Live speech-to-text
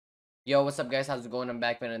Yo, what's up guys? How's it going? I'm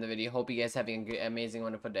back with another video. Hope you guys having a great, amazing,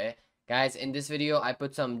 wonderful day. Guys, in this video, I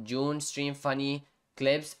put some June stream funny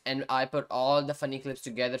clips and I put all the funny clips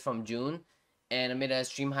together from June and I made a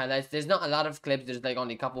stream highlights. There's not a lot of clips, there's like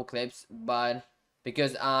only a couple clips, but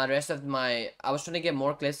because rest of my I was trying to get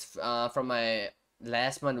more clips from my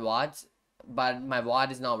last month VODs, but my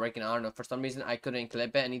VOD is not working. I don't know, for some reason I couldn't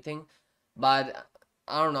clip it anything, but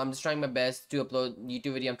I don't know, I'm just trying my best to upload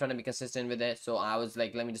YouTube video. I'm trying to be consistent with it, so I was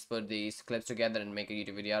like, let me just put these clips together and make a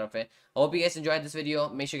YouTube video out of it. I hope you guys enjoyed this video.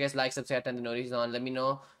 Make sure you guys like, subscribe, turn the notifications on. Let me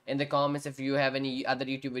know in the comments if you have any other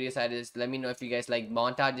YouTube videos ideas. Let me know if you guys like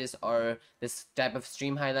montages or this type of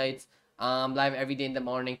stream highlights. Live every day in the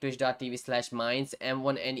morning, twitch.tv/minds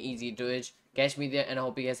M1NEZ Twitch. Catch me there, and I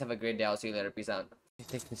hope you guys have a great day. I'll see you later. Peace out.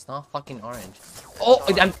 It's not fucking orange. Oh,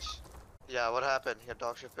 I'm... Yeah, what happened? Your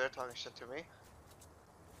dog shit bear talking shit to me?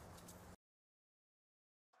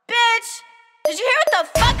 Bitch! Did you hear what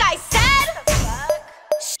the fuck I said?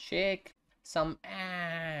 Shake some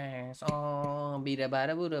ass. Oh, bida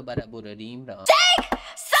bada buda bada buda deem da. Shake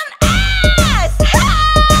some ass!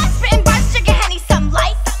 Ha! Spitting bars, drinking Henny, some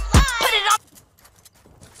light. Put it on.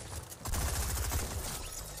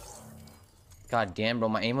 God damn, bro,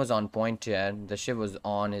 my aim was on point, Chad. The shit was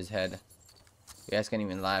on his head. You guys can't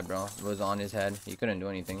even lie, bro. It was on his head. He couldn't do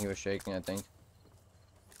anything. He was shaking, I think.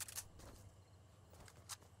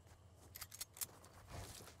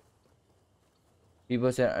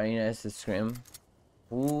 People said Arena is a scrim.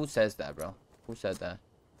 Who says that, bro? Who said that?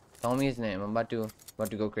 Tell me his name. I'm about to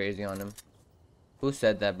go crazy on him. Who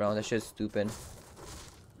said that, bro? That shit's stupid.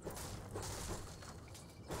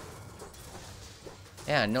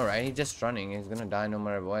 Yeah, I know, right? He's just running. He's gonna die no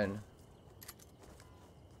matter what.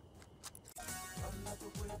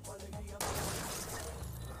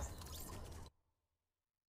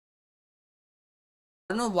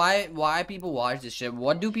 I don't know why people watch this shit.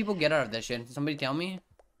 What do people get out of this shit? Somebody tell me.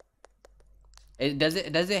 Does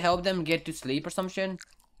it help them get to sleep or some shit?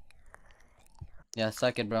 Yeah,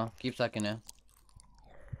 suck it, bro. Keep sucking it.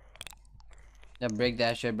 Yeah, break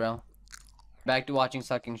that shit, bro. Back to watching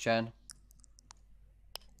sucking shit.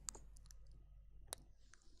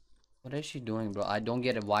 What is she doing, bro? I don't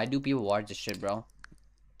get it. Why do people watch this shit, bro?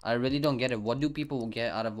 I really don't get it. What do people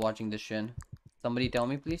get out of watching this shit? Somebody tell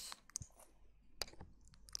me, please.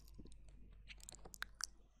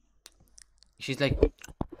 She's like,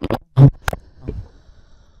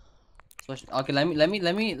 so okay. Let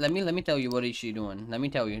me tell you what is she doing. Let me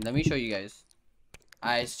tell you. Let me show you guys.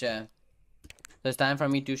 Alright, chat. So it's time for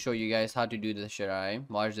me to show you guys how to do this shit. Alright,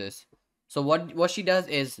 watch this. So what she does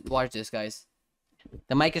is watch this, guys.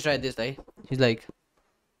 The mic is right this way. She's like,